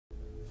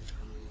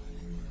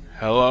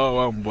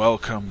Hello and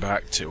welcome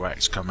back to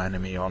XCom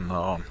Enemy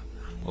Unknown.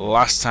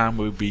 Last time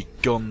we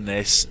begun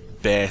this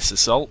base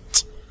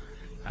assault,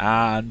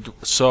 and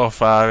so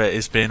far it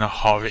has been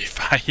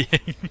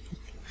horrifying.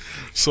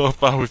 So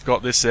far we've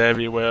got this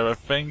area where I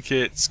think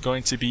it's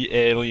going to be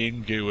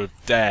alien goo of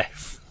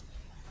death.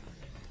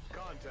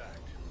 Contact.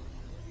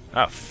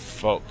 Ah,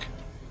 fuck.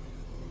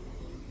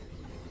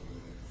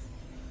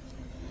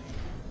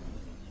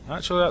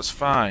 Actually, that's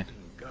fine.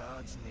 In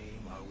God's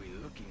name are we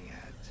looking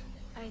at?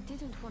 I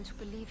didn't want to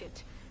believe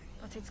it,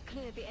 but it's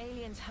clear the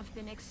aliens have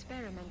been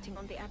experimenting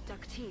on the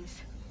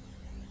abductees.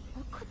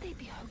 What could they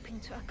be hoping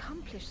to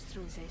accomplish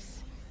through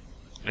this?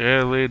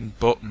 Alien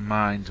but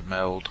mind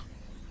meld.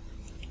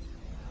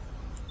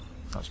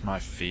 That's my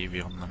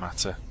theory on the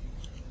matter.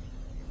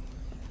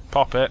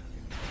 Pop it.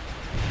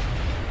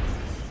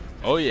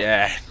 Oh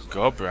yeah,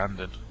 go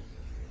Brandon.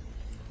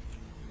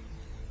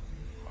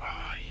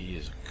 Oh, he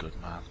is a good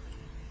man.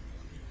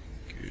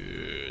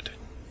 Good.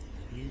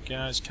 You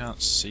guys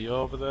can't see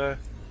over there?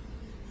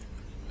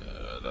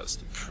 That's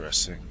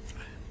depressing.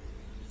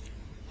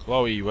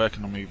 Chloe, where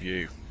can I move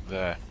you?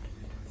 There.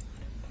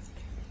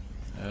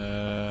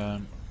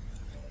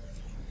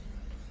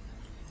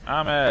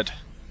 Ahmed,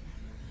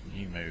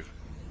 you move.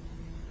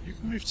 You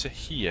can move to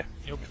here.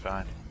 You'll be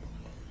fine.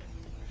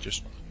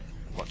 Just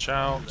watch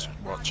out.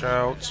 Watch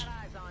out.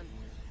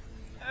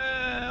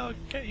 I'll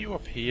get you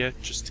up here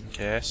just in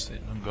case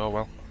it doesn't go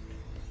well.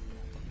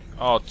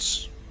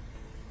 Odds.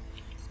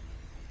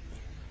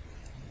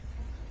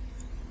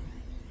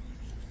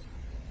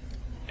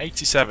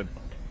 $87.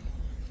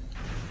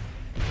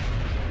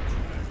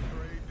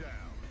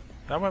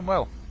 That went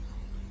well.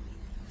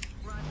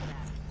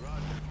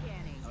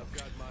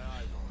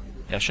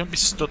 Yeah, I shouldn't be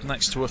stood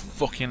next to a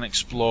fucking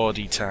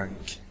explodey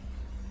tank.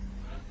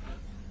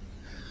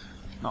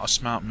 Not a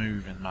smart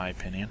move in my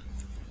opinion.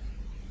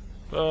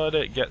 But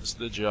it gets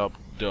the job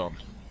done.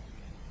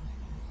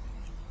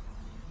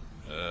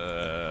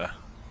 Right,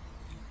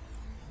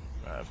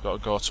 I've got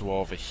to go to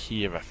over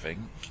here, I think.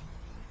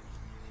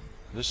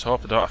 I just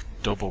hope I don't have to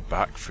double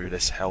back through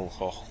this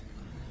hellhole.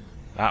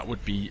 That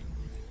would be...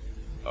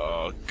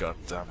 oh,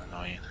 goddamn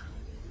annoying.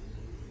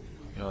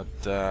 Your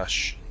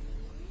dash.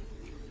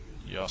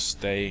 You're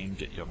staying.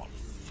 You're not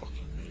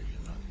fucking moving,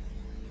 man.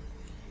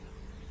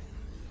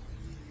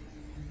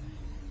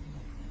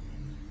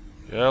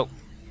 Girl.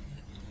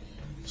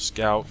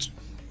 Scout.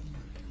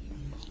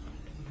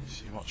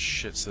 See what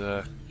shit's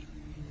there.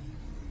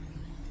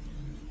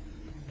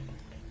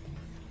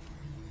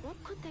 What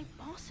could they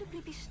possibly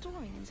be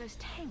storing in those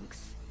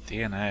tanks?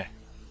 DNA.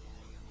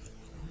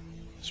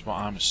 That's what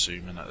I'm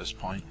assuming at this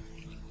point.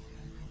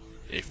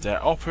 If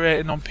they're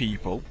operating on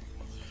people,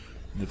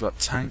 and they've got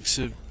tanks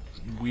of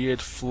weird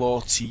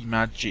floaty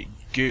magic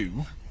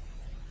goo,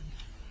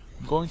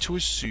 I'm going to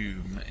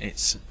assume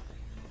it's...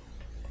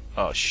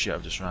 oh shit,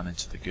 I've just ran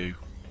into the goo.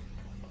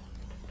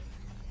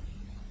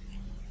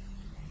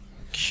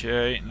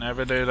 Okay,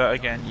 never do that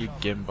again, you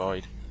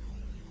gimboid.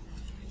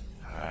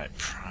 Alright,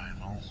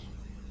 primal.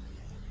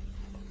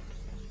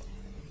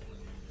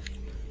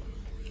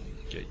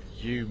 Get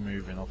you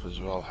moving up as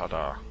well,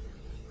 Hadar.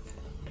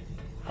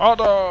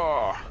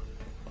 Hadar!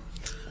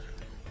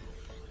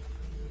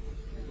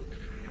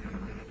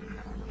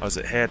 Or is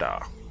it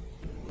Hadar?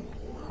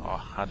 Or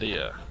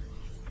Hadir?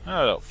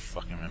 I don't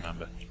fucking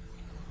remember.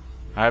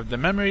 I have the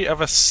memory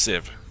of a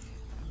sieve.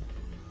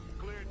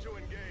 Clear to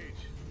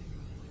engage.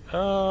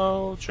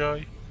 Oh,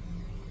 joy.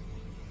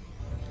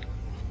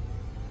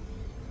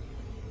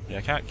 Yeah,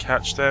 I can't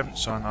catch them,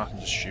 so now I can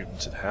just shoot them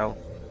to hell.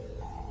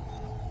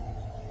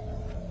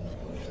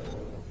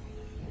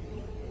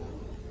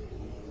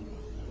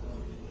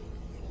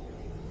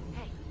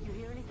 Hey, you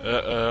hear anything?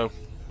 Uh-oh.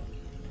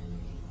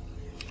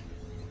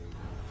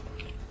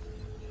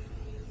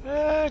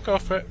 Go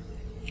for it.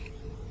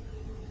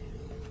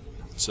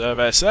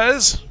 Survey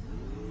says...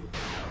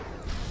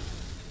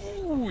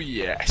 ooh,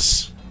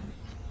 yes.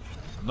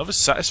 Another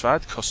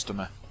satisfied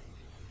customer.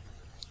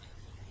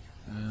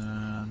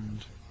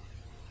 And...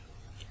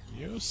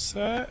 you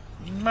say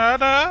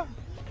murder?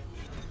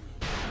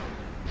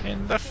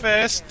 In the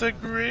first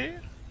degree?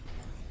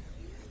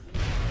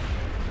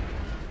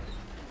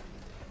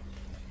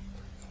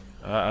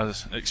 I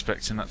was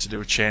expecting that to do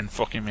a chain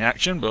fucking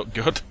reaction, but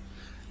good.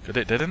 Good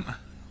it didn't.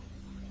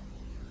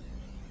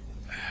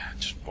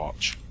 Just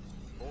watch.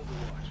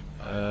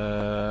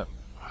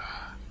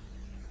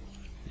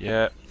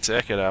 Yeah,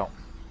 take it out.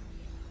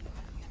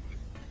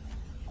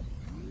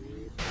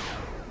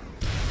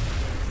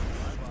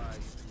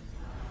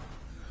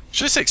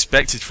 Just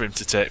expected for him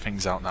to take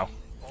things out now.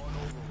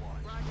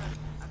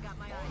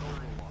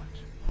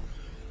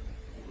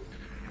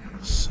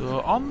 So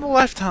on the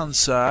left hand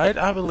side,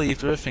 I believe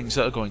there are things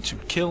that are going to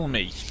kill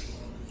me.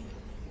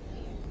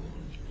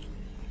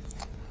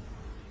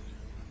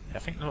 Yeah, I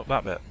think they're up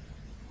that bit.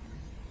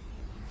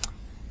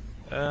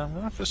 I'm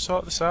gonna have to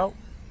sort this out.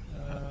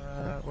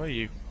 Where are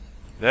you?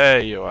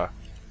 There you are.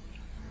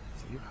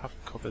 Do you have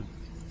cover?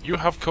 You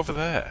have cover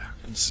there.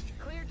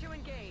 Clear to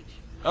engage.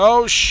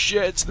 Oh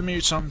shit! It's the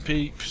mutant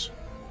peeps.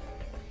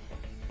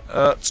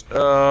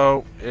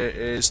 Oh, it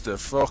is the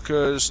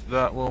fuckers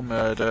that will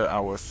murder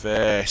our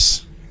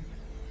face.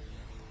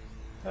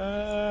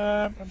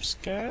 I'm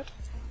scared.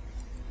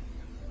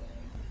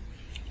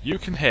 You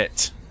can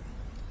hit.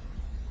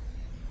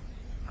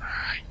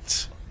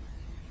 Right.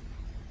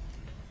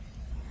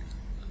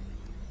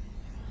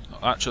 No,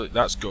 actually,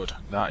 that's good.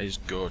 That is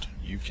good.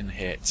 You can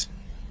hit.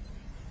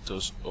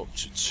 Does up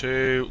to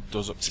 2,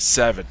 does up to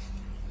 7.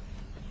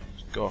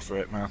 Go for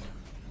it, man.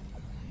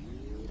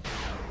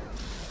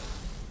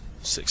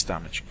 6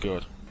 damage,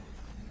 good.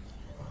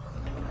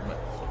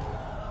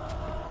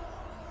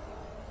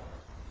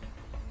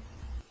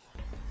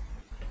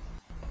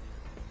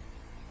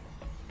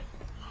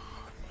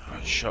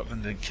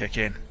 Shotgun didn't kick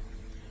in.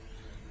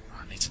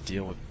 I need to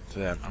deal with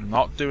them. I'm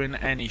not doing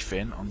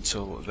anything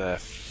until they're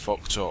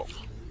fucked up.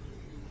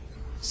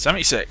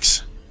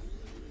 76.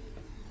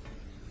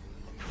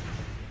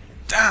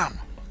 Damn!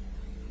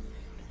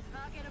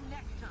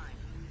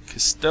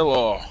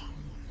 Castillo.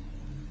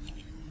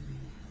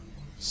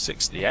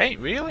 68,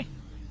 really?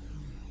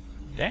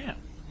 Damn.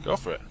 Go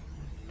for it.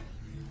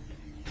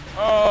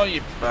 Oh,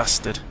 you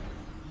bastard.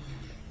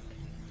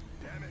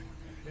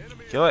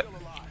 Kill it.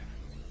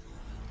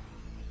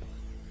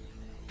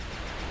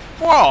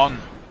 1!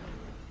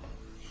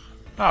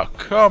 Oh,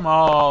 come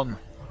on!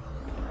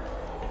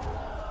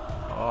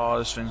 Oh,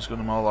 this thing's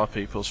gonna maul our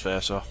people's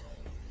face off.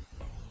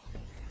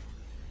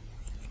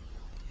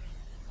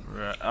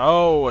 Right.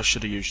 Oh, I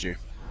should have used you.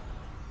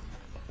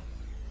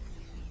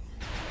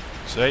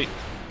 See?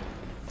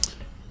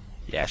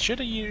 Yeah, I should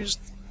have used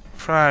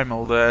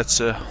Primal there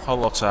to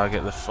holo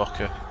target the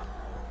fucker.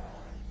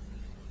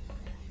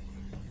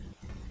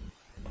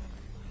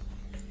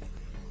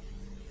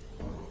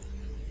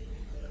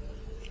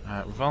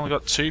 Right, we've only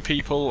got 2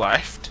 people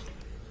left.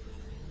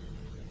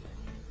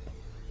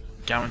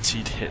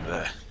 Guaranteed hit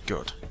there.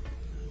 Good.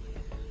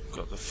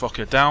 Got the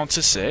fucker down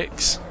to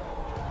 6.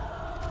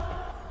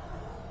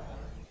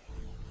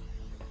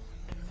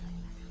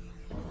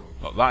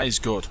 Look, that is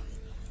good.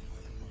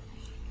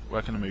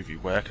 Where can I move you?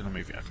 Where can I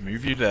move you? I can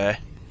move you there.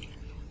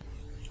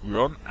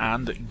 Run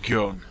and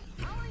gun.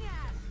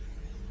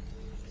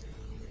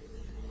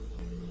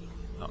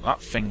 No,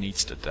 that thing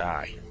needs to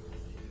die.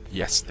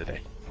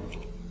 Yesterday.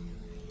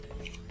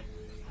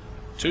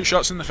 2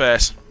 shots in the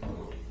face.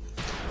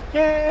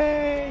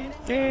 Yay!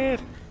 It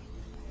did!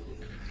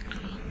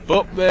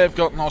 But they've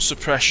got no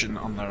suppression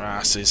on their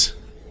asses.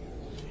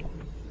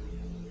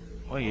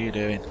 What are you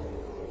doing?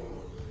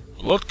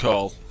 Blood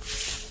call.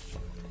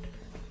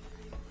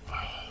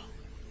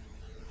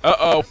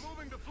 Uh-oh.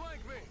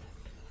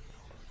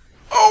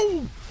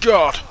 Oh,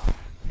 God!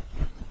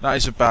 That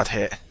is a bad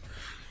hit.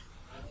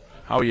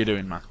 How are you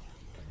doing, man?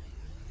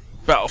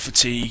 Battle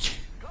fatigue.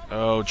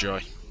 Oh,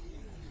 joy.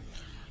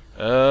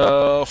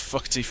 Oh,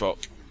 fuckity fuck.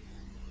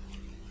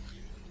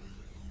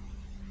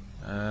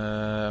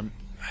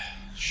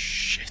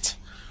 Shit.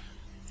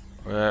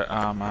 Where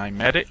are my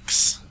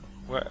medics?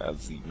 Where are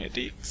the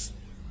medics?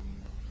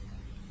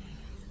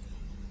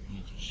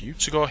 Need you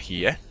to go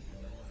here.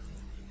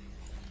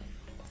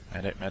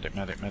 Medic, medic,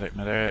 medic, medic,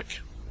 medic.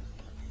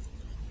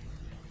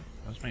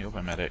 Where's my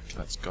other medic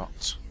that's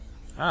got...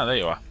 Ah, there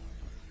you are.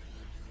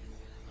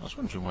 I was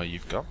wondering where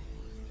you've gone.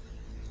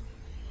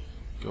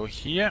 Go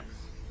here.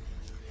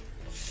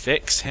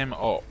 Fix him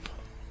up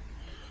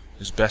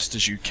as best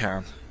as you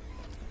can.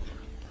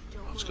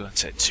 I was going to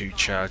take 2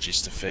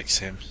 charges to fix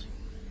him.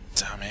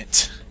 Damn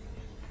it.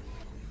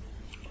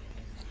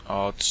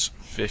 Odds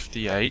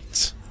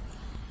 58.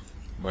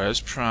 Where's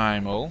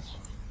Primal?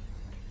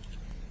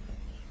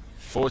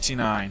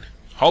 49.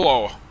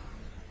 Hello!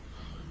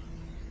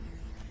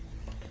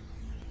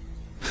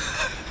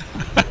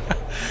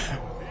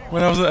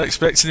 When I wasn't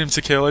expecting him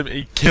to kill him,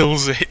 he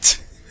kills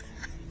it.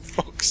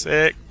 Fuck's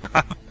sake,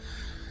 man.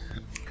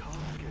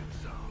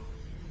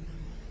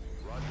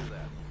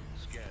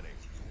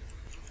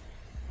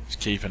 Just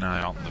keep an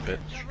eye on the bitch.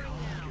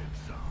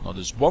 Oh,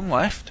 there's 1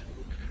 left.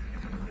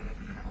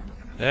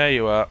 There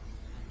you are.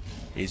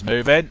 He's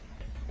moving.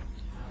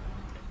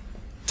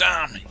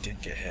 Damn, he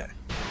didn't get hit.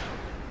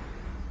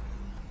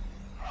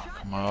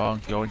 Come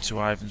on, go into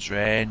Ivan's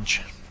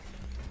range.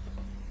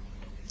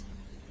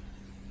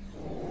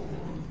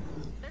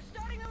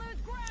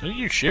 Who are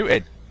you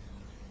shooting?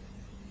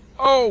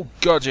 Oh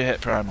God, you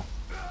hit Primal.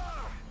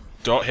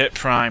 Don't hit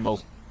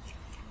Primal.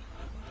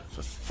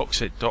 For fuck's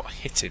sake, don't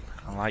hit him.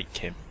 I like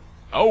him.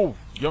 Oh,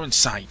 you're in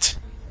sight.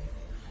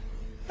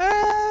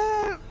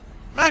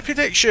 My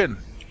prediction.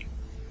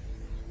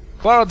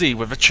 Cloudy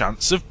with a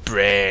chance of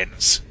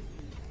brains.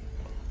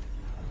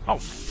 Oh,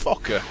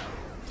 fucker.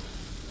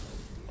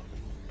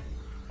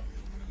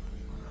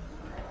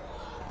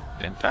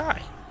 Didn't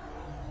die.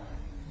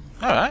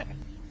 Alright.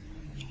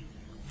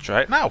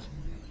 Try it now.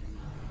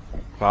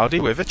 Cloudy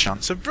with a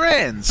chance of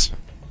brains.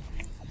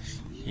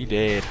 He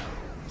did.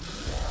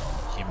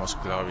 He was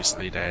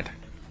gloriously dead.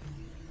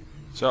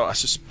 So I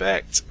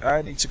suspect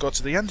I need to go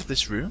to the end of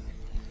this room.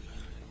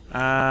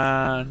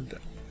 And...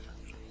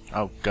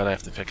 oh God, I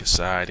have to pick a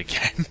side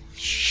again.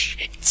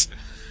 Shit.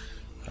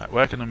 Right,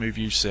 where can I move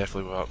you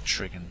safely without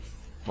triggering,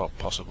 well,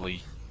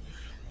 possibly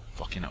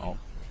fucking it up?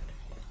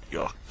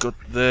 You're good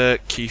there,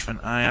 keep an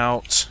eye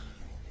out.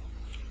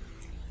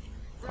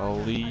 I'll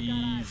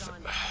leave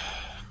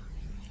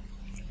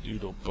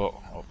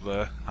Doodlebutt up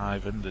there,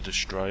 Ivan the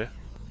Destroyer,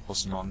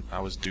 plus on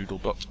ours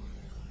Doodlebutt.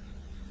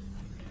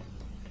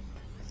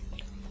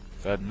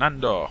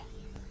 Fernando!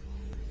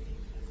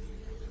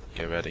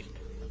 Get ready.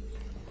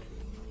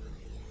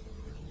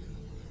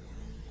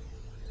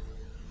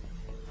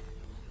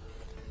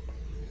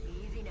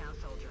 Easy now,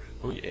 soldier.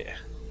 Oh yeah.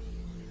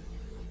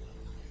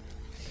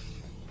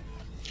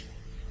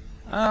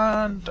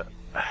 And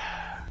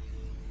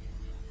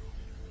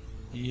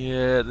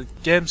yeah, the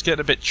game's getting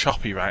a bit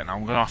choppy right now.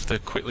 I'm gonna have to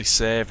quickly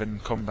save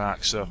and come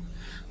back, so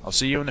I'll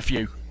see you in a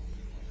few.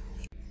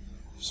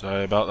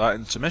 Sorry about that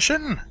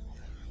intermission.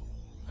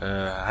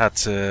 I had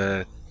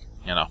to,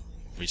 you know,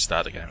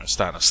 restart the game. It was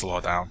starting to slow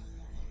down.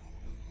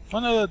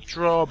 One of the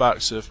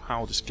drawbacks of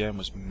how this game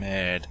was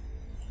made,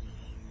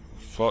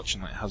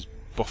 unfortunately, it has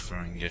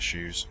buffering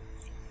issues.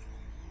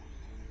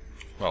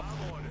 Well,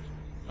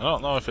 I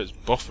don't know if it's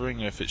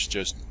buffering or if it's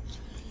just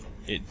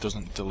it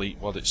doesn't delete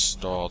what it's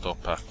stored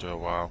up after a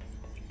while.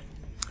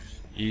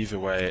 Either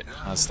way, it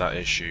has that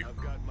issue. I've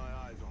got my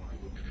eyes on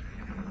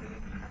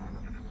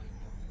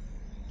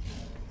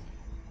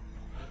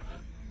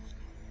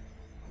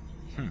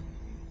it.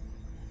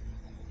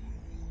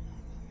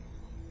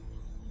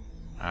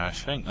 I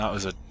think that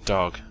was a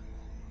dog.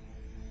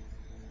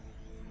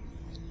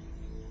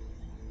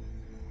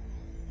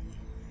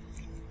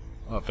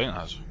 Well, I think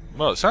that's...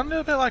 Well, it sounded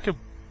a bit like a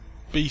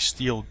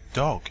bestial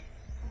dog,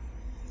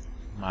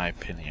 in my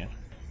opinion.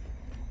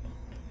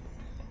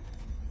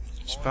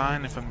 It's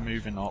fine if I'm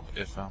moving up,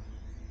 if I'm...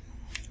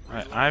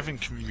 Right, Ivan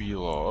can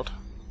reload.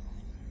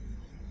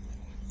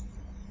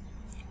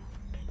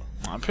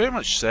 I'm pretty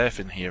much safe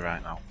in here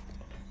right now.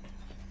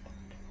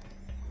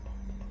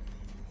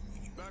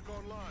 Back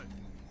online.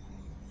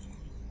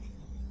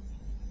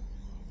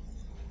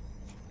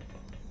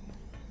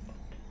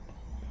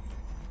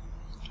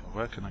 So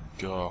where can I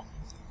go?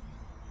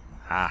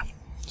 Ah,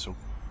 so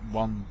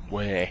one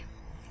way.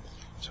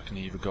 So I can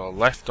either go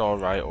left or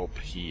right up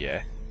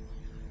here.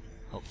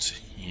 Up to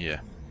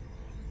here.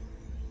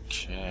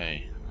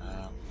 Okay,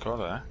 go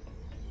there.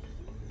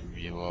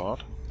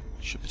 Reload.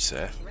 Should be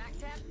safe. Rack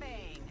that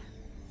bang.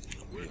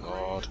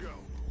 Reload. Go.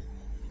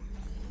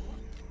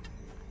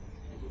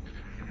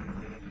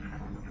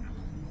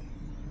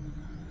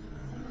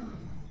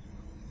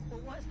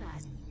 What was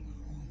that?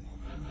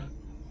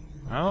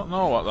 I don't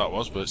know what that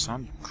was, but it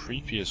sounded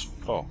creepy as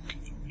fuck.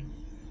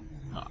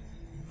 No,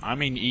 I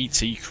mean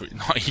E.T.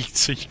 not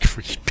E.T.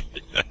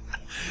 creepy.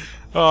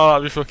 Oh,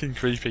 that'd be fucking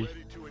creepy.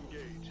 Ready to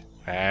engage.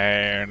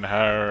 And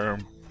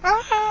home.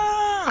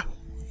 Ah!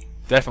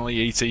 Definitely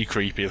E.T.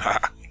 creepy,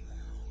 that.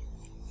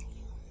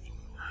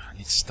 I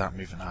need to start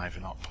moving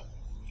Ivan up.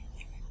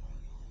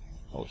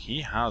 Oh,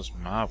 he has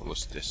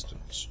marvellous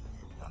distance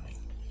running.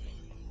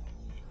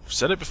 I've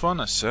said it before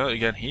and I say it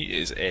again, he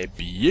is a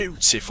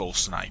beautiful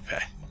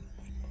sniper.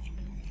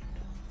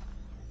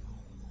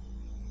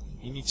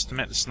 He needs to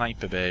make the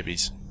sniper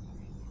babies.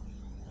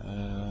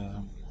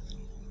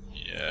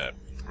 Yeah,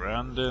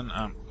 Brandon.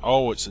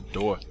 Oh, it's a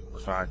door.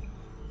 Fine.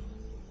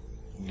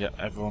 Get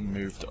everyone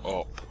moved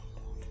up.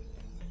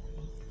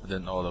 I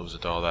didn't know there was a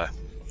door there.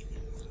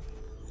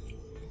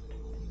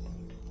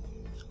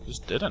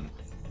 Just didn't.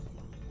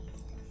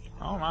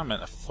 How am I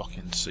meant to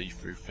fucking see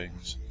through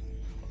things?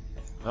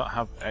 I don't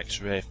have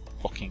X-ray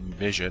fucking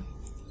vision.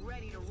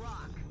 Ready to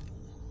rock.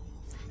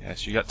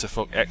 Yes, you get to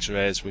fuck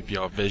X-rays with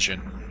your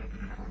vision.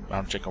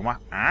 Round chicken what?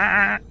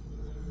 Ah!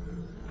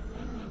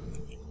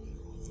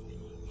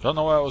 Don't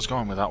know where I was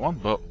going with that one,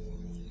 but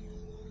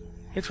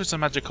it was a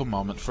magical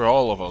moment for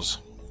all of us.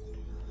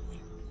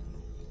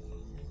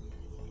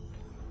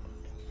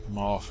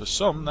 More for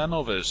some than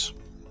others,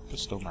 but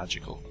still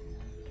magical.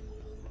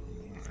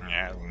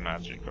 Yeah,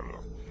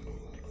 magical.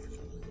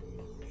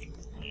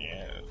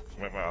 Yeah,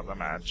 with all the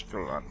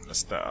magical and the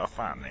stuff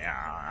and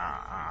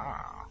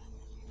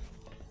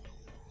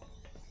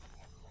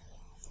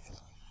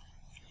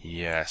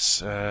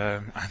Yes,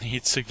 I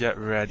need to get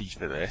ready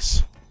for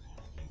this.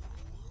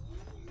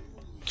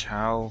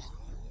 Cal,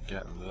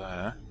 get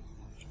there.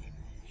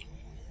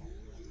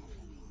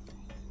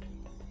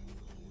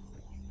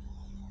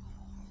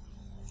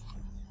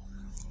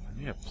 I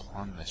need to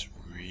plan this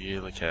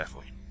really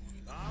carefully.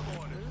 I'm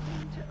on it.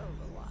 Moving to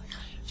Overwatch.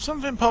 If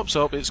something pops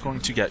up, it's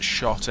going to get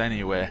shot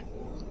anyway.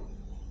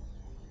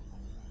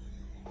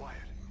 Quiet.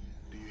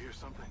 Do you hear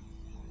something?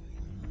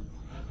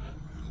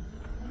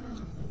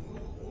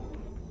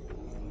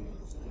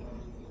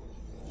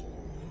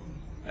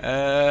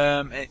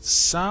 It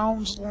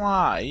sounds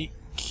like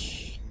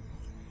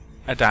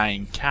a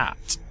dying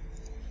cat.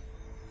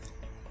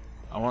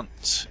 I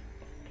want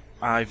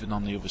Ivan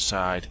on the other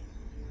side.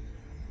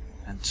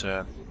 And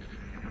turn.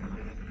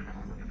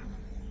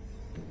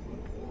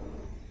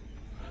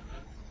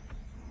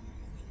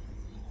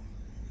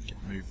 Get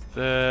moved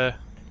there.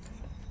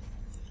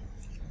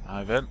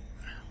 Ivan,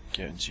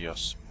 get into your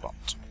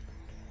spot.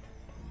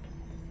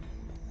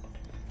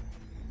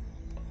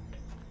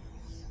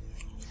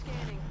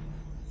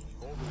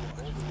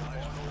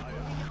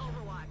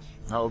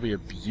 That will be a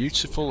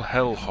beautiful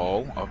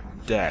hellhole of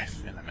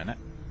death in a minute.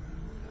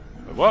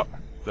 But what?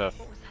 The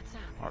What was that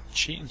sound? oh,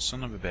 cheating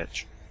son of a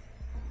bitch.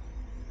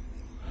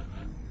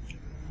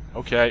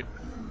 Okay.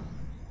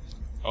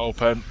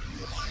 Open.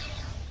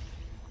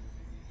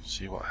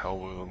 See what hell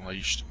we've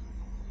unleashed.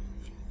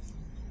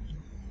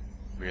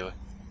 Really?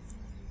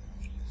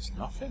 It's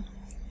nothing?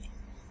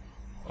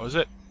 What is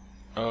it?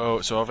 Oh,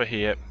 it's over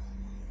here.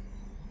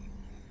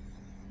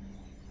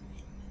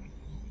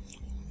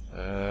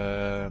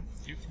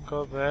 You can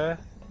go there.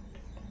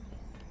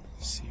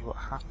 See what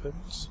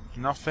happens.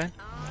 Nothing.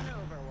 On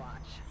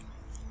Overwatch.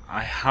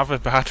 I have a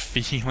bad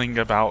feeling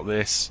about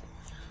this.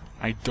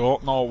 I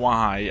don't know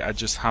why, I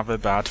just have a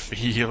bad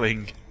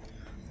feeling.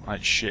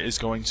 Like shit is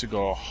going to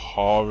go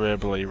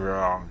horribly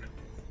wrong.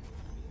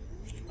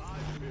 I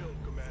feel,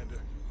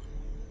 Commander.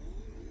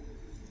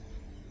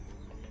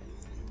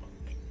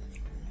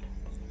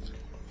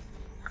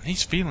 And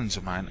these feelings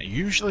of mine are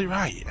usually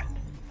right.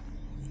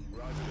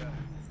 Roger that.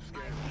 I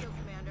Scan. feel,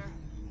 Commander.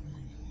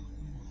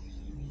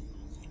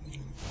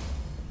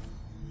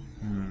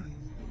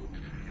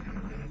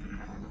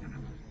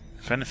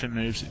 If anything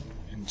moves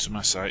into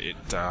my sight, it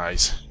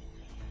dies.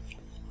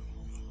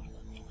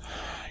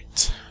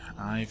 Right.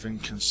 Ivan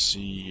can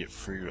see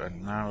through a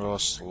narrow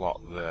slot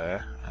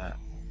there.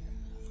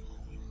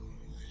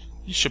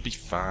 You should be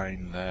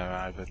fine there,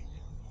 Ivan.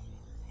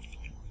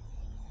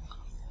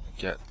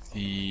 Get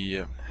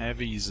the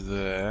heavies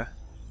there.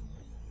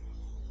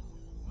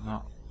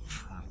 Not.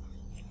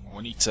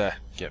 We need to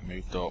get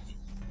moved up.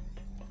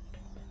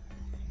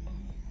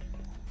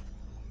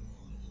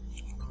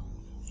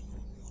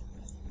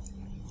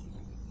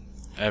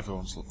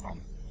 Everyone's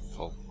on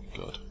full.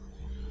 Good.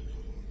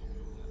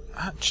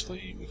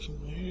 Actually, we can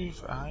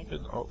move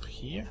Ivan up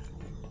here.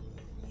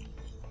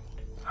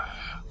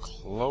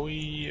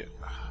 Chloe...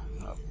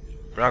 no,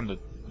 Brandon,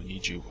 we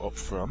need you up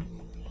front.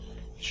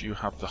 You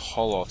have the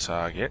hollow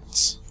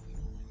targets.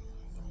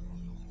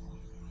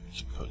 We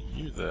can put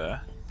you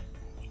there.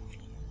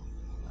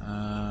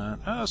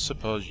 I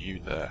suppose you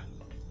there.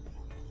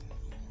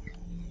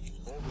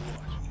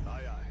 Overwatch.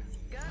 Aye, aye.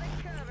 Got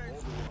it covered.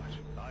 Overwatch.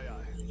 Aye,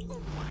 aye.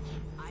 Overwatch.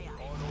 Aye,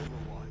 aye. On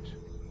Overwatch.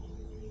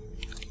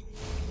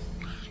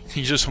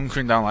 He's just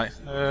hunkering down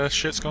like,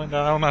 shit's going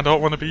down, I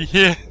don't want to be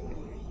here.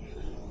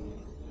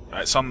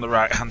 Right, it's on the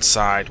right hand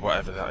side,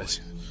 whatever that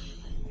is.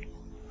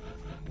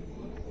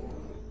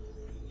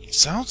 It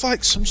sounds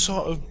like some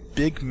sort of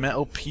big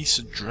metal piece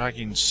of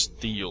dragging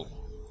steel.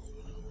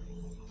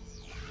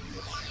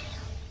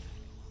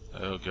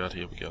 Oh god,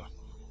 here we go.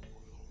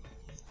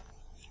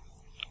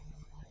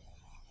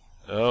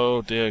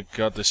 Oh dear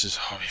god, this is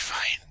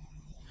horrifying.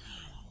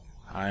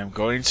 I am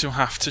going to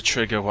have to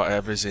trigger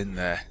whatever's in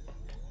there.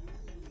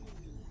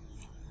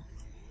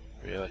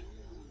 Really?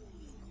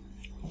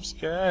 I'm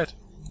scared.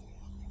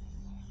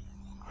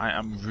 I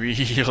am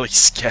really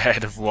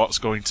scared of what's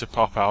going to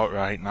pop out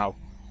right now.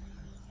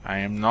 I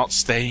am not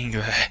staying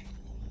there.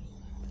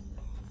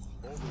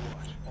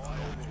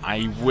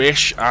 I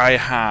wish I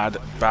had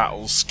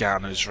battle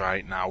scanners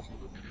right now.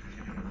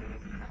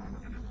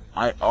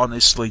 I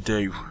honestly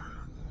do.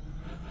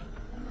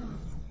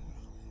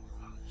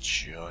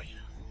 Joy.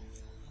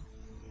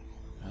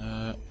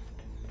 I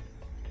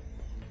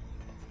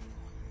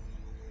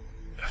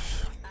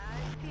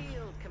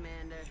feel,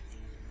 Commander.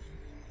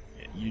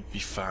 You'd be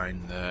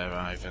fine there,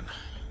 Ivan.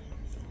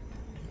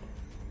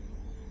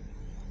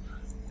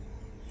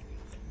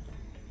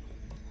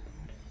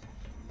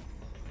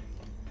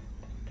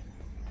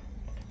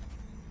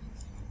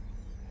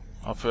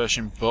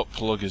 Operation Butt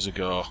Plug is a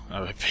go. I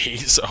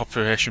repeat,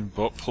 Operation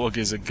Butt Plug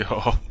is a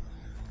go.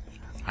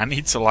 I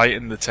need to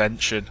lighten the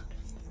tension.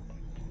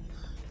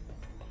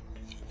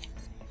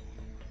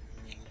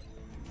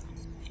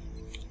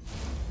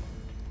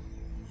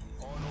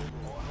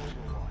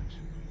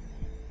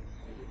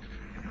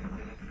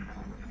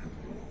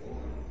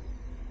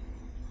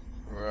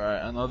 Right,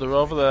 another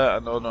over there,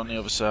 another on the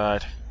other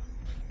side.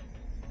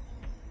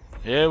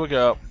 Here we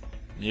go.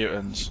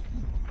 Mutants.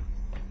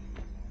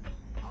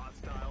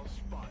 Hostile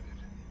spotted.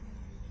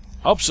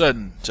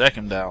 Hobson, take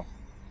him down.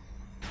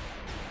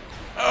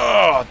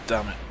 Oh,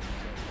 damn it.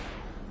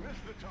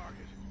 Missed the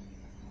target.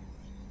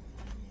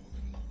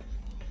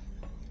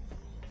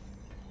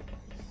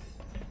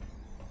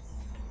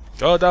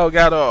 Go,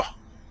 Delgado.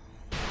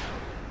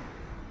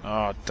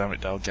 Oh, damn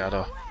it,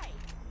 Delgado.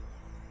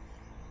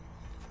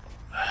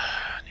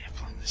 I need to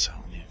plan this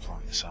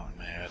out, in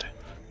my head.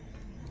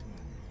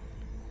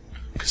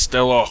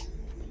 Costello.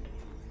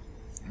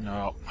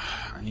 No,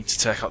 I need to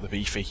take out the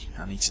beefy.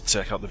 I need to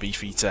take out the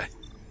beefeater.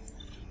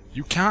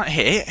 You can't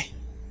hit?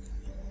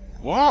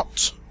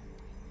 What?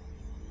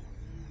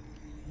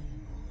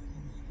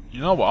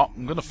 You know what?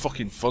 I'm gonna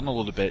fucking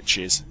funnel the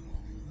bitches.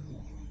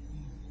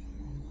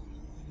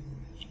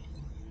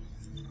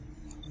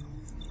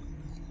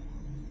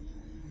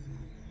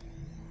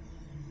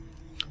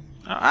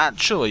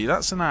 Actually,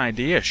 that's an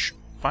idea.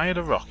 Fired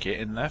a rocket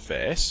in their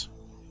face.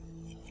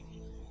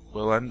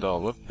 We'll end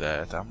all of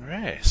their damn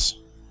race.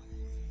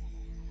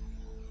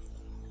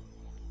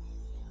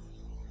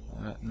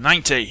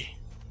 90!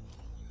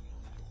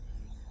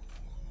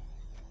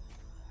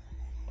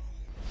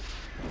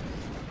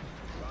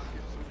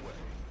 Rockets away.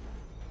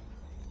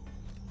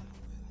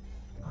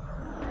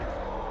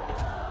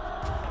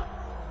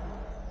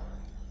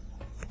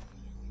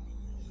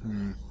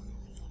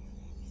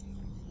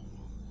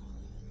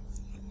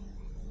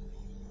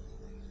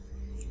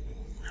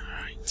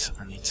 Right,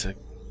 I need to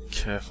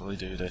carefully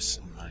do this.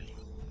 Am I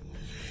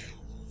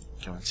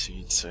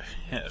guaranteed to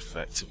hit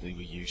effectively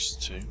we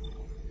used to?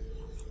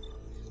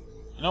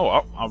 You know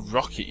what? I'll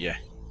rocket you.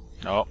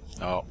 No,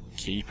 no,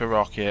 keep a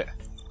rocket.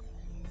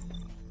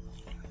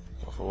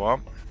 Go for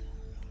one.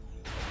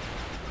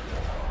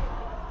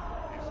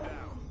 He's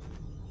down.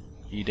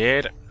 He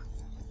did.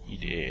 He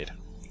did.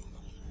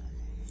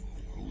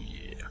 Oh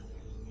yeah,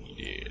 he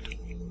did.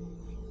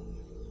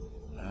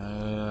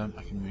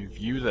 I can move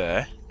you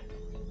there.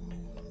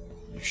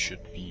 You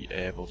should be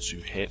able to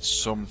hit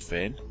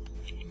something.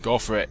 Go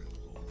for it.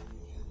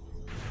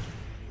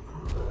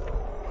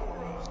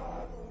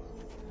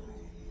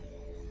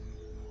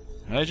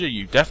 Major,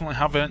 you definitely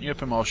have earned your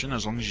promotion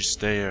as long as you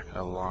stay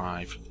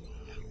alive.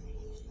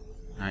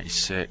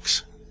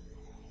 96.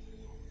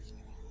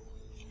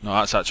 No,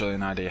 that's actually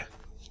an idea.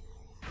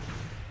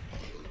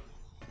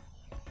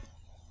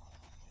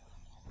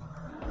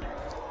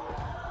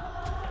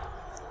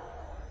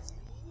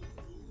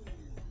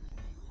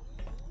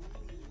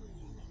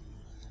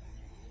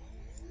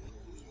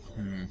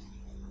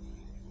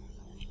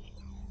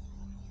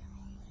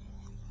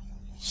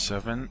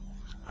 Seven.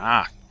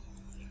 Ah.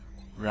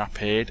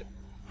 Rapid.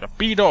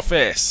 Rapido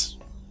face.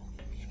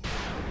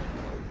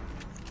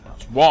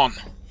 That's one.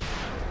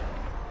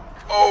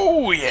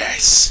 Oh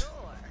yes.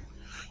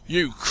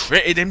 You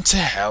critted him to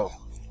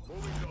hell.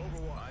 Moving to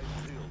Overwatch.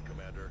 Field,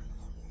 Commander.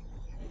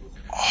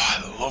 Oh,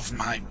 I love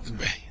my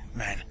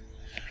men.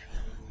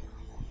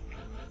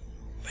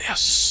 They are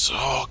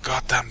so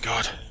goddamn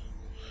good.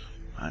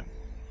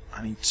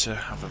 I need to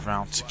have a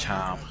round to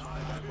calm.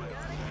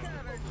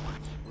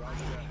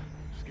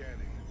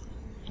 Scanning.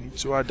 I need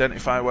to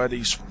identify where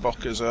these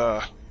fuckers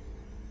are.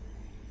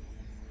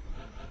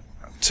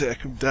 And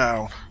take them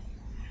down.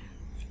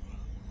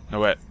 No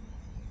wait.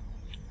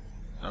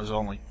 There's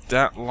only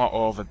that lot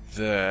over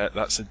there.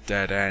 That's a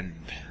dead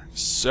end.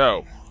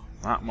 So,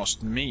 that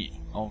must meet.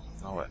 Oh,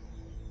 no wait.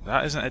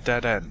 That isn't a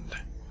dead end.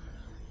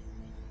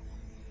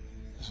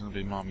 There's going to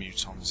be more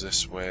mutons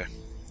this way.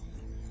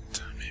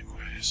 Damn it,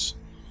 where's...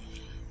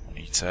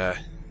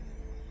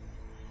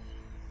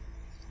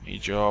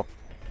 Need your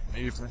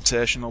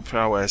movementational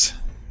prowess.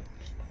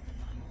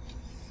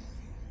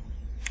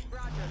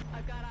 Roger,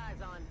 I've got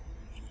eyes on.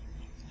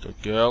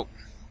 Good girl.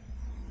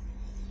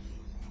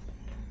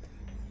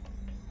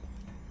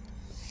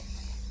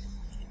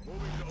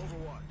 Moving to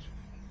Overwatch.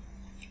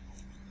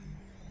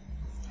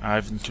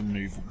 Ivan can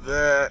move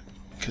there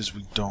because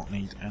we don't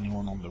need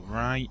anyone on the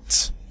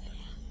right.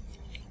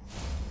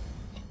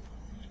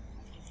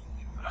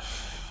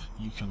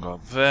 You can go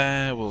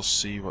there, we'll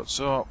see what's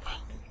up.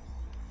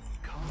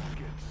 Come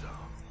get some.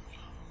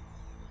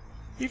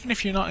 Even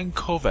if you're not in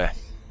cover,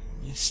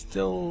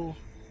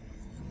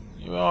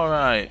 you're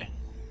alright.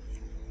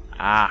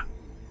 Ah,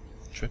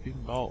 tripping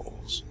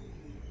balls.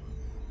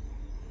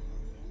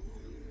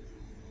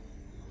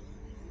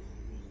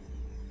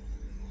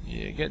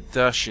 Yeah, get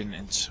dashing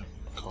into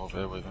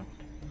cover with him.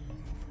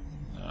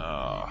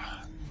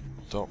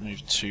 Don't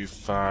move too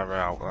far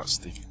out, that's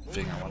the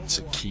thing I want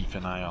to keep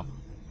an eye on.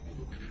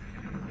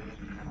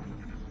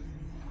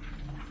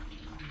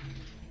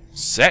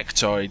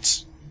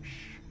 Sectoids?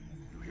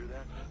 You hear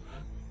that?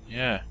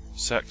 Yeah,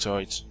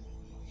 sectoids.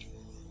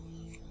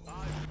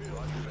 I've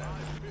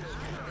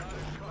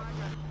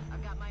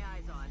got my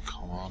eyes on.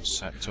 Come on,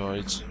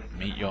 sectoids.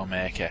 Meet your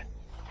maker.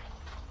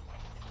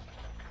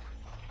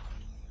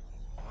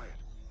 Quiet.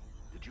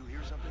 Did you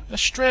hear something? They're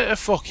straight a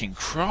fucking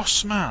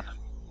cross, man.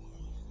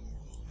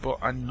 But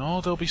I know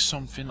there'll be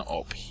something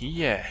up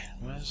here.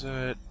 Where's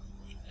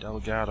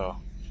Delgado?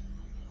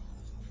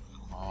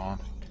 Come on.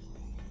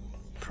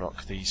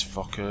 Proc these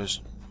fuckers.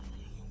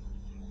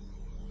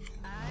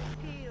 Eyes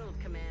peeled,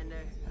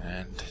 Commander.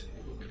 And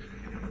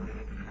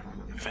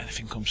if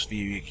anything comes for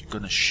you, you're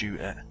gonna shoot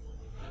it.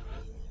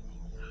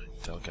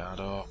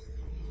 Delgado.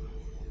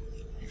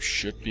 You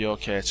should be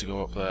okay to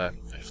go up there.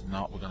 If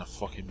not, we're gonna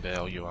fucking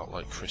bail you out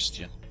like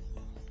Christian.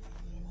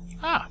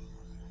 Ah!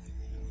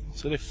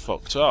 So they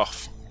fucked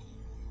off.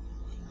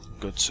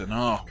 Good to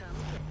know. Come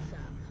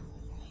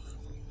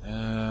get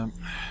some.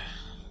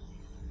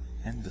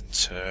 End the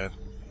turn.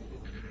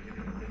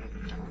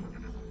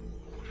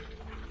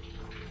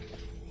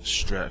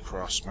 Straight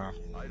across, man.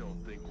 I don't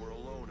think we're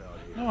alone out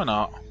here. No, we're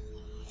not.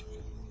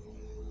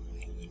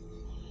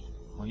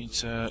 We need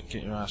to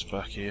get your ass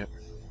back here.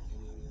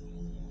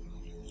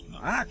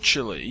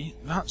 Actually,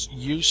 that's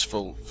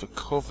useful for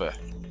cover.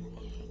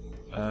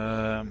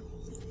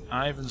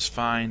 Ivan's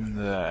fine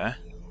there.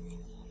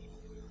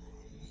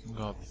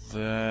 Go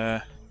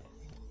there.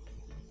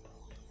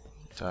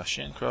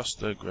 Dashing across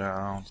the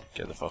ground.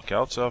 Get the fuck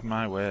out of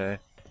my way.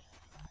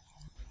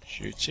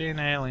 Shooting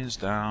aliens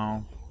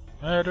down.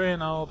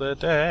 Murdering all the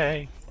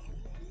day.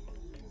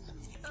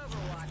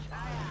 Overwatch,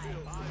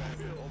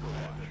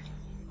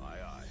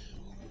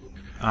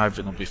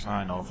 Ivan will be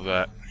fine over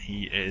there.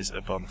 He is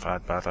a bona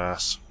fide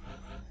badass.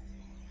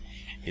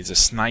 He's a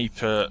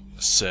sniper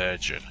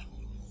surgeon.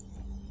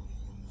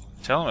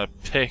 Tell him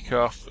to pick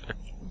off a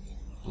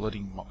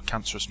bloody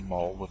cancerous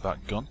mole with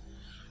that gun,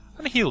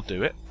 and he'll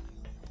do it.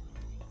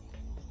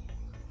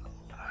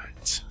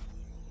 Right.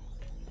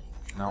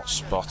 Not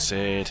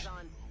spotted.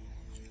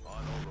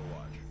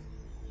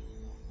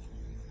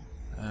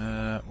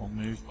 We'll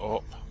move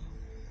up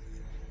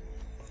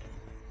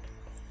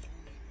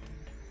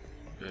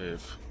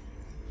with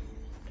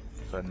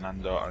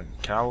Fernando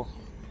and Cal.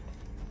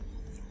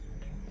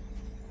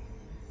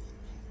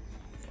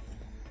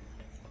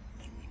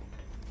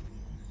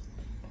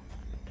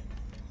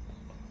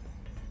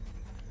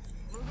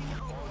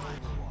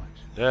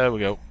 There we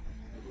go.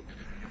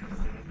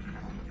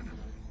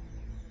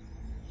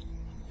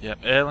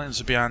 Yep,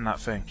 aliens are behind that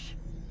thing.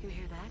 You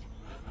hear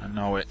that? I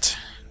know it.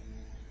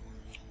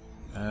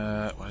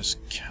 Where's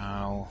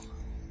Cal?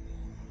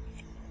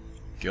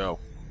 Go.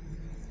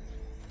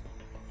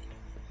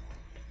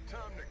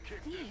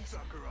 Yes,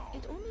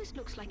 it almost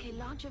looks like a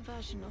larger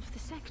version of the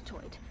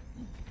sectoid,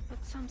 but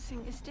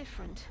something is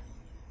different.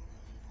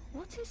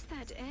 What is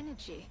that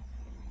energy?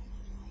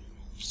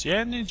 It's the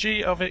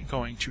energy of it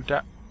going to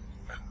die.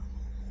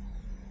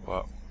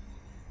 What?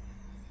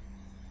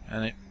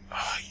 And it...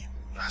 Oh, you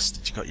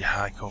bastard, you got your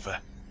high cover.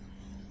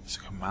 It's a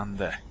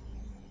commander.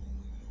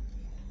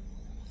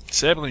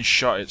 Disabling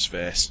shot its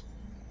face.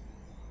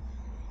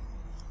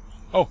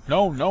 Oh,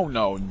 no, no,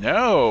 no,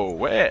 no!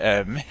 Wait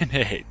a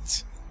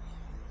minute!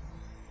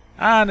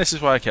 And this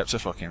is why I kept a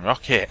fucking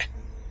rocket.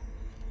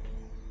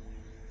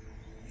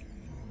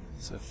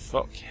 So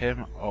fuck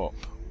him up.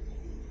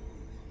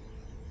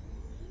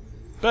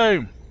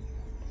 Boom!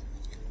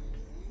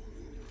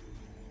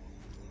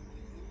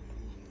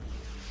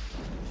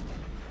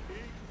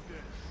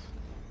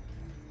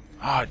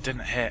 Oh, it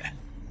didn't hit.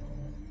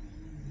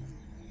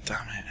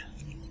 Damn it.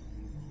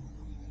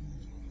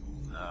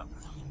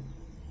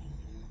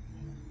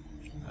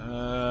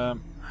 I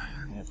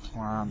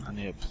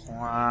need a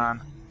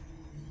plan.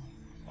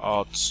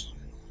 Odds.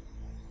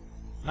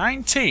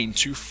 19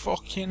 to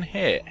fucking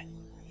hit.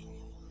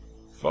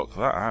 Fuck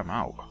that, I'm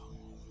out.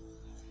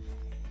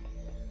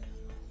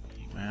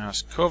 Keep my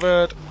ass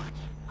covered.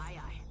 Aye,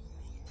 aye.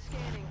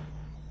 Scanning.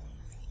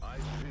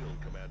 Eyes peeled,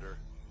 Commander.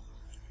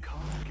 Come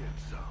get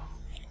some.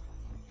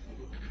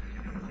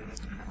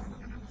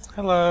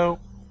 Hello.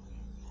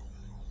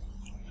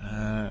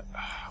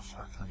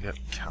 Fuck, I can get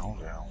Cal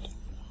round.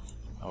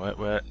 Oh,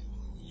 wait.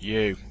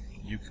 You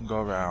can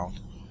go around.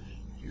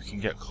 You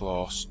can get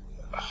close.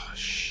 Oh,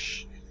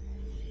 shh.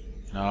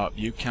 No,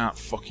 you can't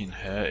fucking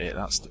hurt it.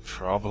 That's the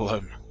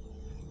problem.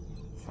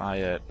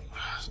 Fire.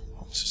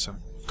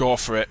 Go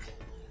for it.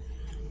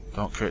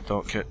 Don't crit.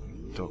 Don't crit.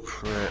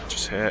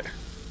 Just hit.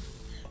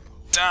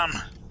 Damn.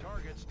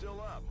 Target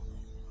still up.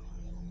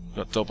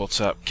 Got double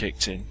tap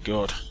kicked in.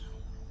 Good.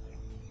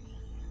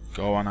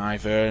 Go on,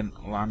 Ivan.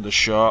 Land a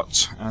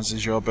shot, as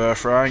is your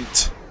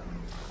birthright.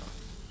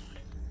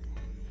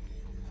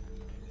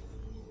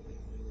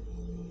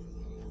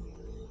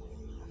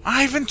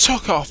 Ivan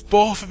took off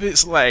both of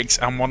its legs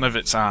and one of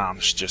its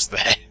arms just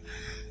there.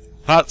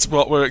 That's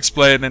what we're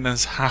explaining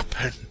has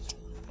happened.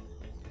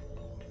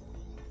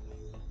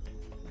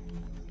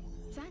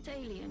 That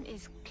alien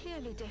is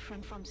clearly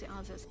different from the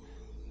others.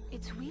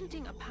 It's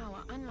wielding a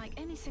power unlike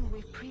anything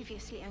we've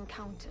previously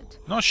encountered.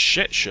 No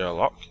shit,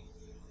 Sherlock.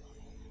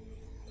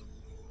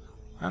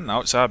 And now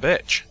it's our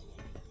bitch.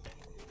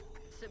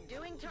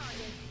 Subduing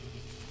target.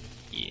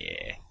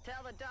 Yeah.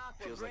 Tell the doc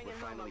we're Feels like we're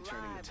bringing home finally a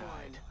turning the live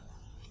tide.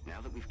 Now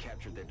that we've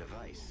captured their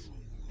device,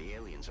 the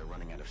aliens are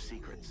running out of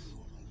secrets.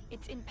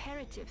 It's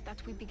imperative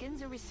that we begin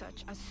the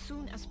research as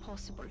soon as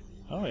possible.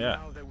 Oh yeah.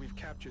 Now that we've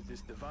captured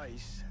this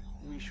device,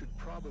 we should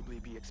probably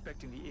be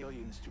expecting the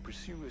aliens to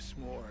pursue us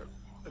more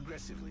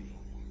aggressively.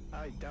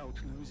 I doubt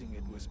losing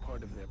it was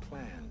part of their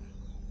plan.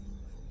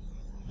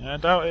 Yeah, I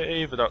doubt it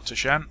either, Dr.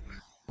 Shen.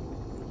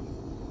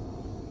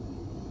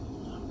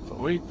 But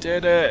we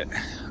did it!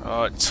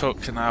 Oh, it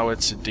took an hour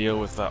to deal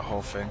with that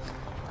whole thing.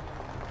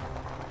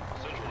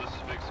 Central, this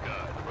is Big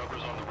Sky. The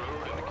rubber's on the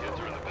road and the kids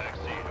are in the back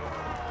seat.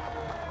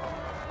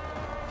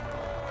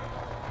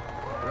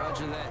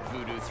 Roger that,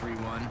 Voodoo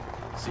 3-1.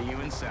 See you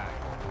inside.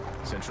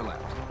 Central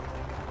out.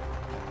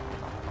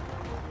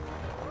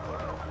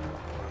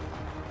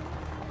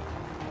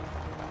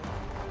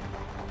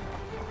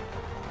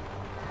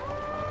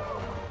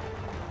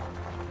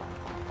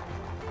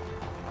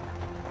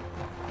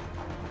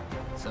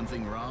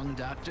 Something wrong,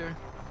 Doctor?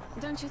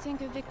 Don't you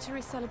think a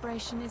victory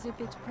celebration is a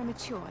bit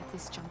premature at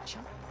this juncture?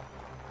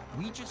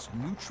 We just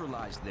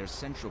neutralized their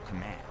central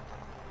command.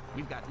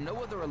 We've got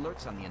no other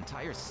alerts on the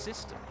entire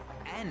system,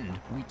 and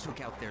we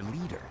took out their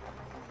leader.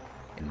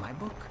 In my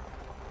book,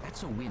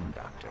 that's a win,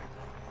 Doctor.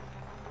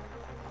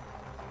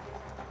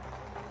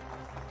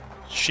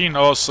 She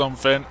knows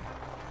something.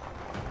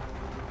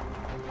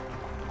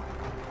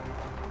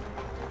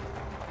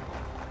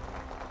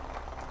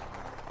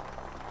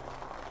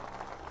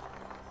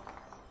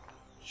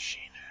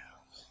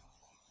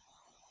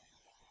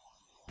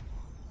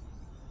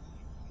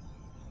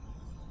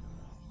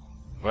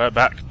 We're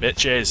back,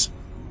 bitches.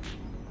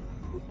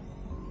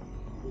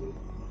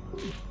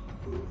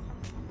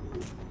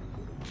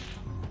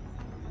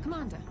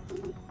 Commander,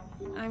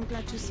 I'm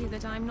glad to see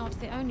that I'm not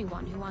the only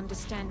one who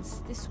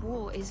understands this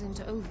war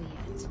isn't over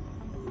yet.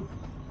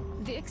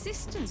 The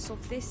existence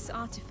of this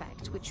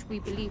artifact, which we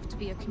believe to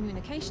be a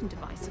communication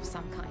device of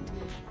some kind,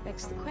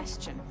 begs the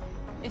question.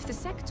 If the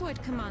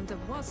sectoid commander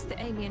was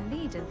the alien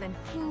leader, then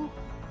who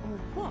or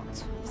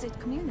what was it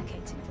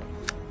communicating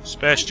with?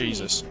 Space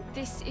Jesus.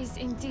 This is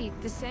indeed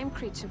the same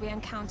creature we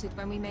encountered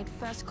when we made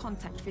first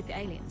contact with the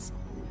aliens.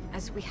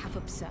 As we have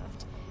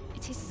observed,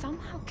 it is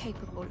somehow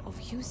capable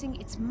of using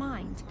its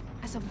mind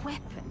as a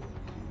weapon.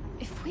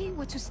 If we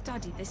were to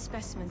study this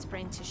specimen's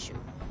brain tissue,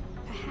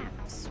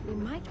 perhaps we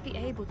might be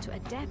able to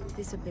adapt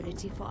this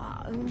ability for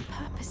our own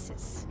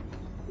purposes.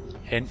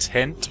 Hint,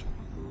 hint.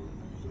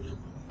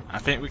 I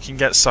think we can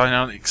get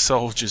psionic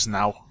soldiers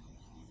now.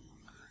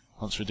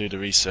 Once we do the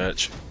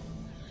research.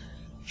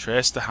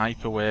 Trace the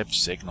hyperwave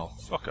signal.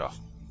 Fuck off.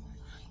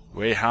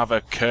 We have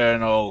a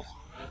kernel.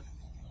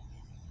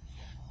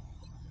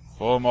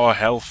 4 more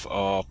health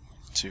or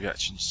 2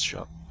 reaction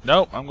shot.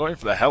 No, I'm going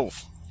for the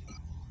health.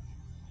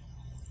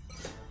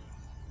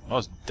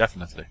 Most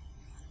definitely.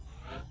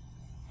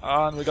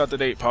 And we got the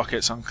deep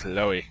pockets on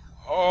Chloe.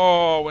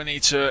 Oh, we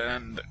need to,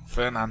 and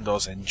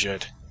Fernando's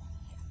injured.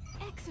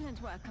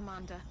 Excellent work,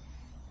 Commander.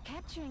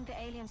 Capturing the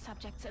alien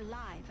subjects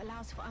alive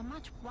allows for a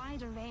much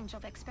wider range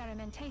of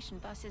experimentation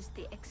versus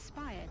the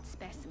expired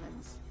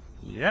specimens.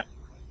 Yep.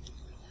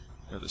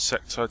 Got the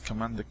sectoid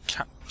commander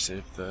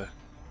captive. The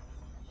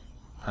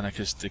panic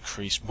has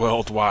decreased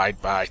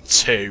worldwide by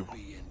 2.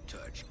 Be in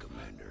touch,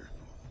 Commander.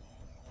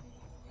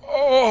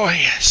 Oh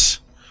yes!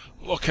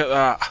 Look at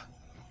that!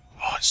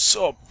 Oh, it's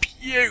so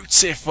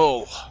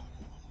beautiful!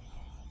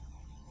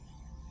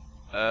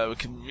 We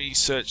can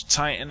research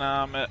Titan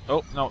armor.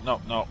 Oh,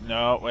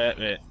 no,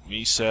 wait.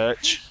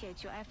 Research.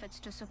 Appreciate your efforts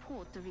to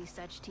support the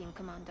research team,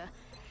 Commander.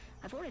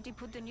 I've already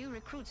put the new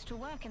recruits to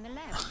work in the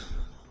lab.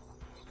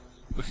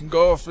 We can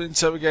go off and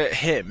interrogate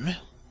him.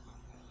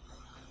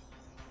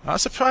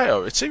 That's a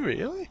priority,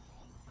 really?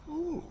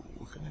 Ooh,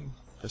 we can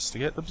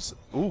investigate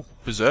the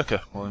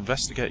Berserker. We'll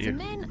investigate The you.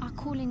 men are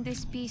calling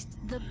this beast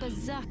the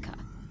Berserker,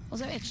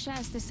 although it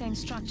shares the same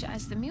structure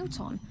as the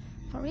Muton.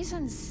 For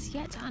reasons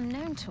yet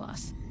unknown to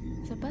us,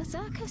 the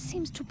Berserker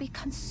seems to be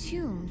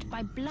consumed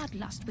by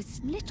bloodlust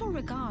with little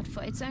regard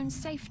for its own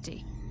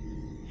safety.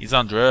 He's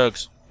on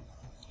drugs.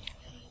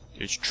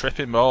 He's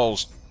tripping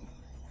balls.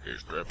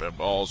 He's tripping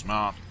balls,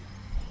 man.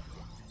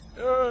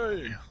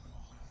 Yay!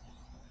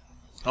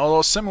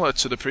 Although similar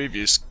to the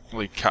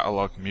previously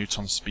catalogued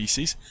muton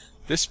species,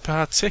 this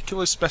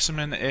particular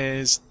specimen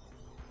is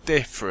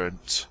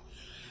different.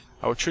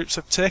 Our troops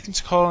have taken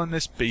to calling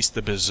this beast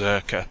the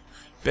Berserker,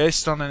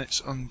 based on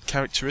its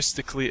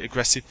uncharacteristically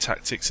aggressive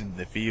tactics in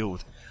the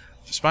field.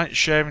 Despite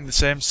sharing the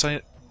same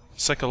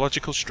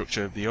psychological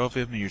structure of the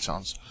other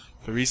mutons,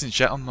 for reasons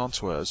yet unknown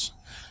to us,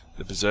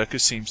 the Berserker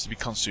seems to be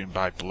consumed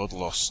by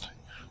bloodlust,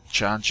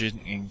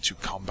 charging into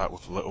combat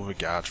with little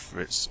regard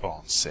for its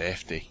own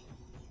safety.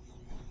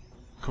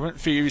 Current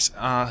theories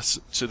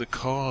as to the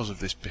cause of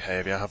this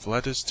behaviour have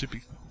led us to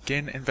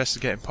begin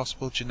investigating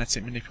possible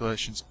genetic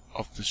manipulations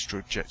of the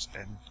subject's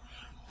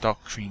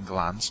endocrine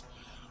glands.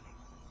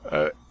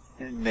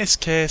 In this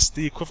case,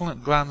 the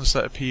equivalent glands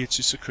that appear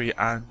to secrete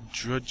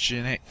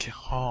androgenic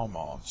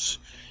hormones.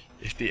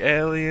 If the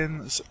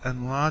aliens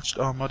enlarged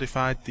or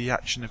modified the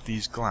action of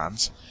these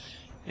glands,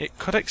 it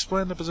could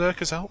explain the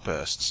Berserker's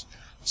outbursts.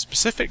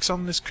 Specifics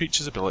on this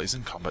creature's abilities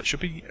in combat should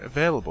be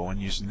available when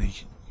using the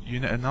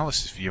unit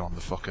analysis view on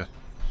the fucker.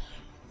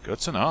 Good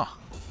to know.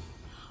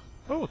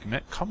 Oh, we can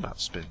make combat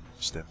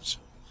stims.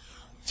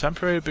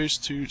 Temporary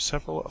boost to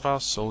several of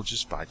our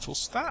soldiers' vital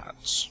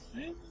stats.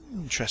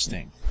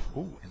 Interesting.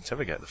 Ooh,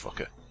 interrogate the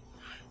fucker.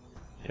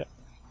 Yep.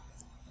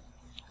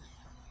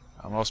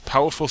 Our most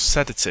powerful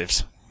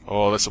sedatives.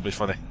 Oh, this will be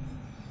funny.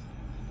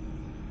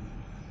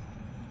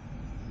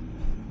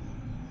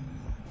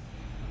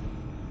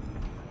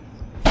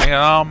 Hang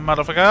on,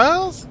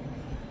 motherfuckers!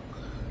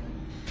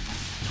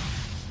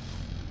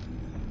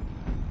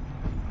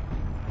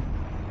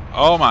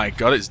 Oh my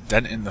god, it's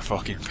denting the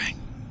fucking thing.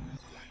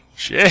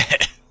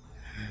 Shit!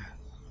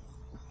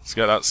 Let's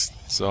get that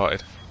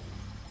sorted.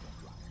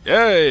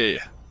 Yay!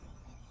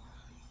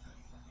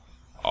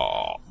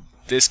 Oh,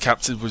 this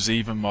captive was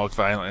even more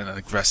violent and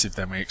aggressive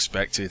than we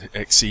expected,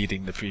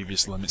 exceeding the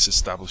previous limits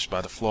established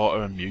by the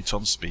Flora and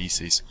Muton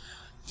species.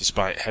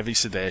 Despite heavy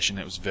sedation,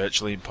 it was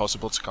virtually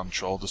impossible to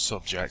control the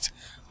subject,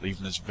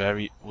 leaving us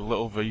very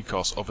little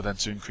recourse other than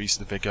to increase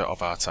the vigour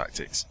of our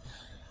tactics.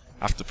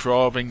 After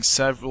probing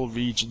several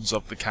regions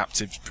of the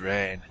captive's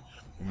brain,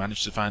 we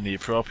managed to find the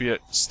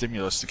appropriate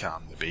stimulus to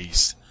calm the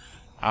beast,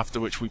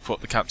 after which we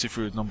put the captive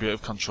through a number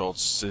of controlled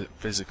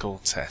physical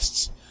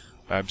tests.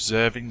 By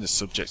observing the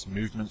subject's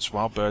movements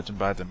while burdened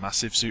by the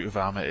massive suit of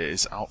armour it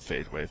is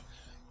outfitted with,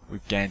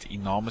 we've gained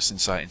enormous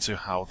insight into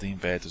how the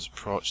invaders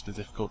approached the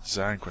difficult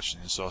design question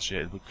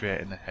associated with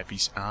creating a heavy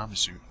armour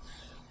suit.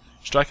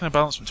 Striking a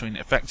balance between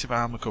effective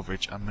armor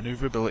coverage and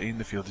maneuverability in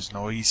the field is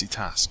no easy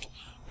task,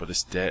 but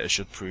this data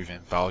should prove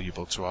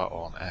invaluable to our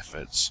own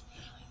efforts.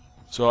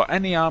 So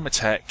any armor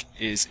tech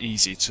is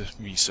easy to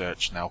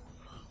research now.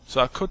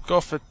 So I could go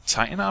for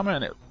Titan armor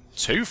and it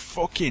 2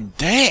 fucking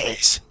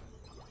days!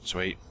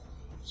 Sweet.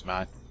 It's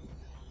mine.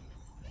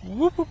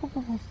 Whoop, whoop, whoop,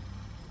 whoop.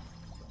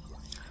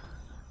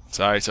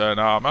 Titan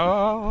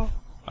armor!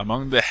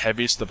 Among the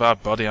heaviest of our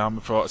body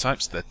armor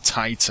prototypes, the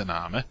Titan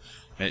armor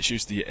makes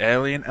use of the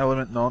alien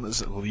element known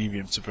as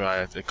Lyrium to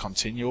provide a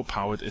continual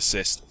powered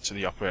assist to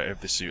the operator of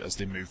the suit as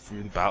they move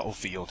through the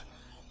battlefield.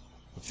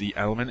 With the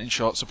element in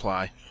short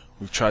supply,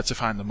 we've tried to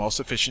find the most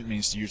efficient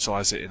means to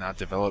utilize it in our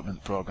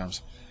development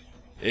programs.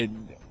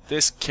 In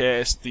this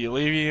case, the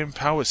Lyrium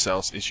power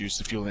cells is used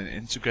to fuel an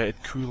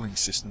integrated cooling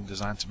system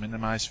designed to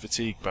minimize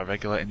fatigue by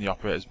regulating the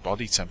operator's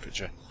body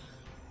temperature.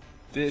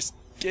 This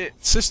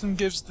system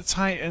gives the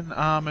Titan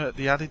armor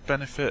the added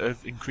benefit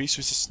of increased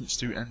resistance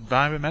to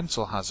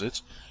environmental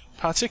hazards,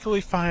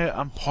 particularly fire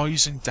and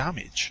poison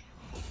damage.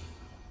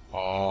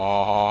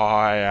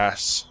 Oh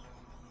yes.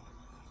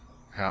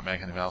 Can't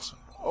make anything else.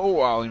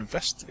 Oh, I'll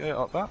investigate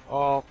like that.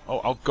 Oh,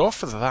 I'll go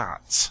for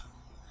that.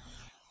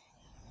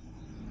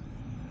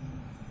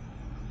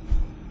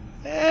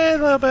 Hey,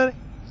 little buddy.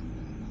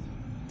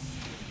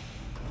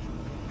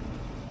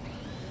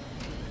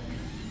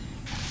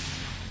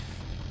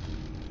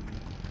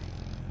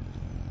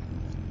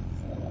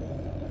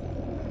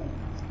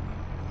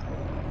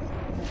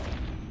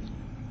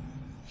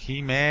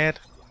 He mad.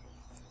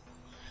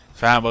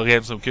 Fine, we'll give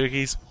him some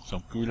cookies,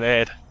 some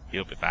Kool-Aid.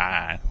 He'll be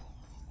fine.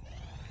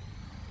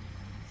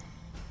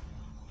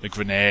 The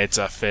grenades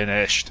are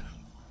finished.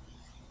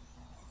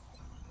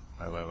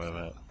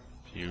 Wait.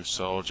 You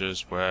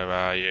soldiers, where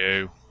are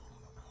you?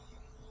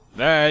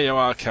 There you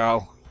are,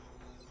 Cal.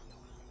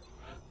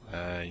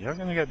 You're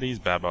gonna get these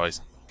bad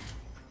boys.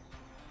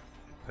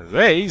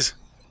 These?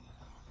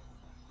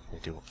 They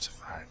do up to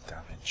 5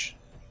 damage.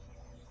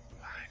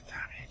 5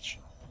 damage.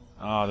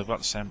 Oh, they've got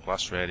the same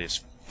blast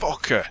radius.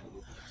 Fucker!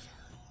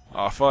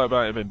 Oh, I thought it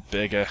might have been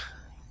bigger.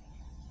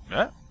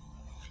 Yeah?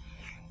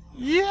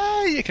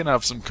 Yeah, you can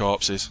have some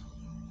corpses.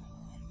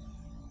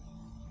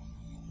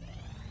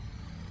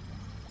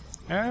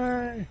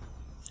 Hey!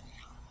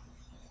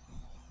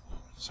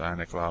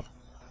 Psionic Lab.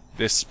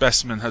 This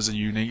specimen has a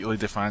uniquely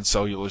defined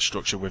cellular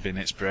structure within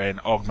its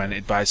brain,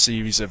 augmented by a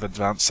series of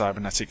advanced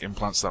cybernetic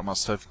implants that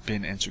must have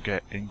been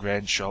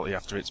ingrained shortly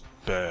after its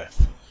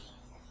birth.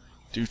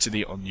 Due to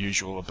the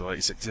unusual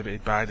abilities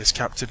exhibited by this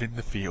captive in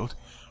the field,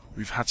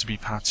 we've had to be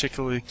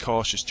particularly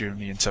cautious during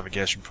the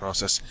interrogation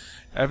process.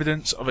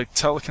 Evidence of a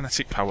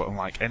telekinetic power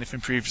unlike anything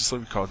previously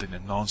recorded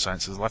in known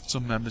science has left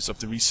some members of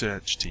the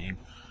research team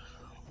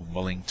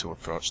unwilling to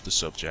approach the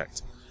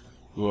subject.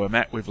 We were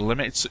met with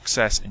limited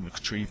success in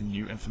retrieving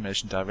new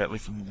information directly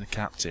from the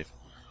captive,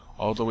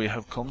 although we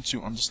have come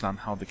to understand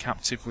how the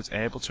captive was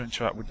able to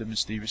interact with the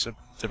mysterious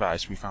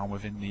device we found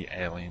within the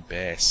alien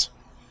base.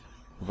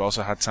 We've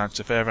also had time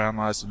to further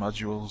analyse the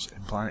modules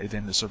implanted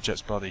in the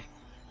subject's body,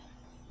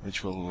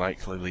 which will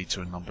likely lead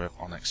to a number of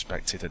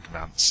unexpected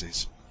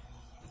advances.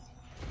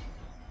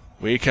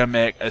 We can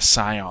make a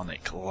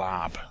psionic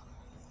lab.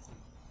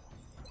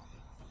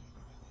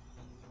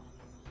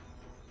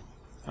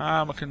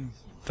 We can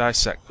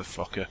dissect the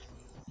fucker.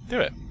 Do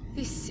it.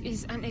 This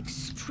is an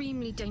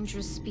extremely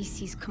dangerous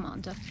species,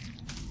 Commander.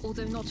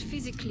 Although not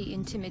physically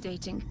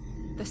intimidating,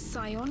 the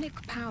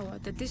psionic power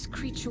that this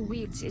creature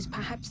wields is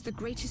perhaps the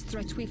greatest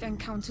threat we've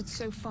encountered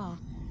so far.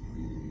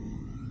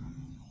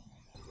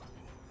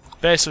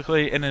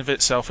 Basically, in and of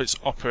itself, it's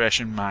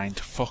Operation Mind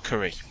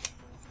Fuckery.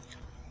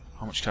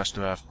 How much cash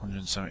do I have?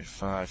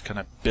 175. Can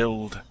I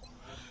build?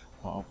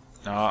 Well,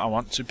 no, I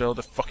want to build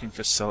a fucking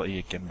facility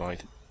again,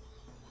 Boyd.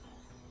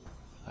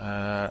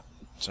 Lab.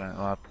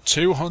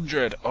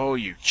 200! Oh,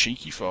 you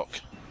cheeky fuck.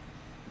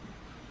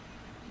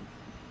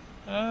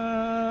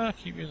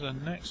 Keep you as a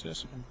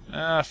nexus.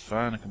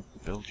 Fine, I can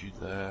build you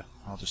there.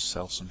 I'll just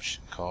sell some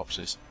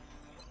corpses.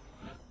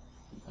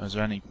 Is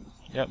there any?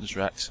 Yep, there's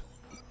Rex.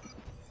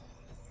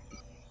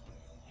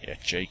 Yeah,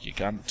 Jake, you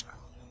can't.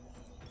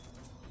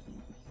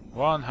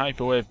 One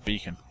hyperwave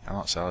beacon.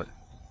 Cannot sell it.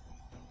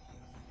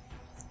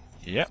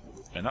 Yep,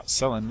 we're not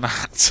selling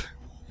that.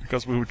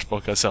 Because we would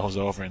fuck ourselves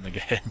over in the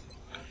game.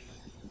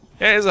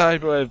 Here's a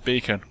hyperwave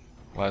beacon.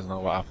 Let us know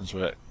what happens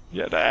with it.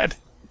 You're dead.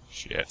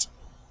 Shit.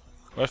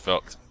 We're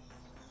fucked.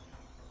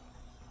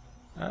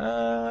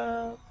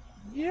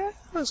 Yeah,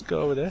 let's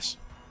go with this.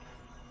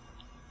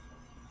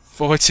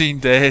 14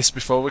 days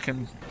before we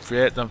can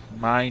create the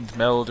mind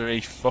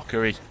meldery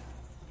fuckery.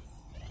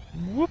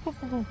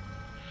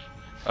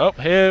 Oh,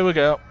 here we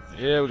go.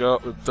 Here we go.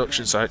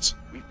 Abduction sites.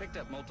 We've picked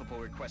up multiple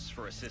requests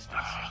for assistance.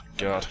 Oh,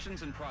 God.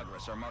 Abductions in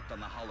progress are marked on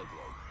the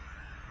hologlobe.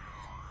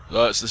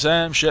 So it's the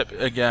same ship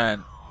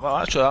again. Well,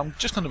 actually, I'm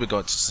just going to be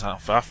going to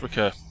South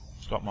Africa.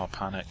 It's got more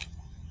panic.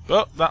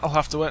 But that'll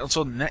have to wait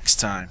until next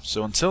time.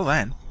 So until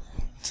then,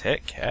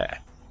 take care.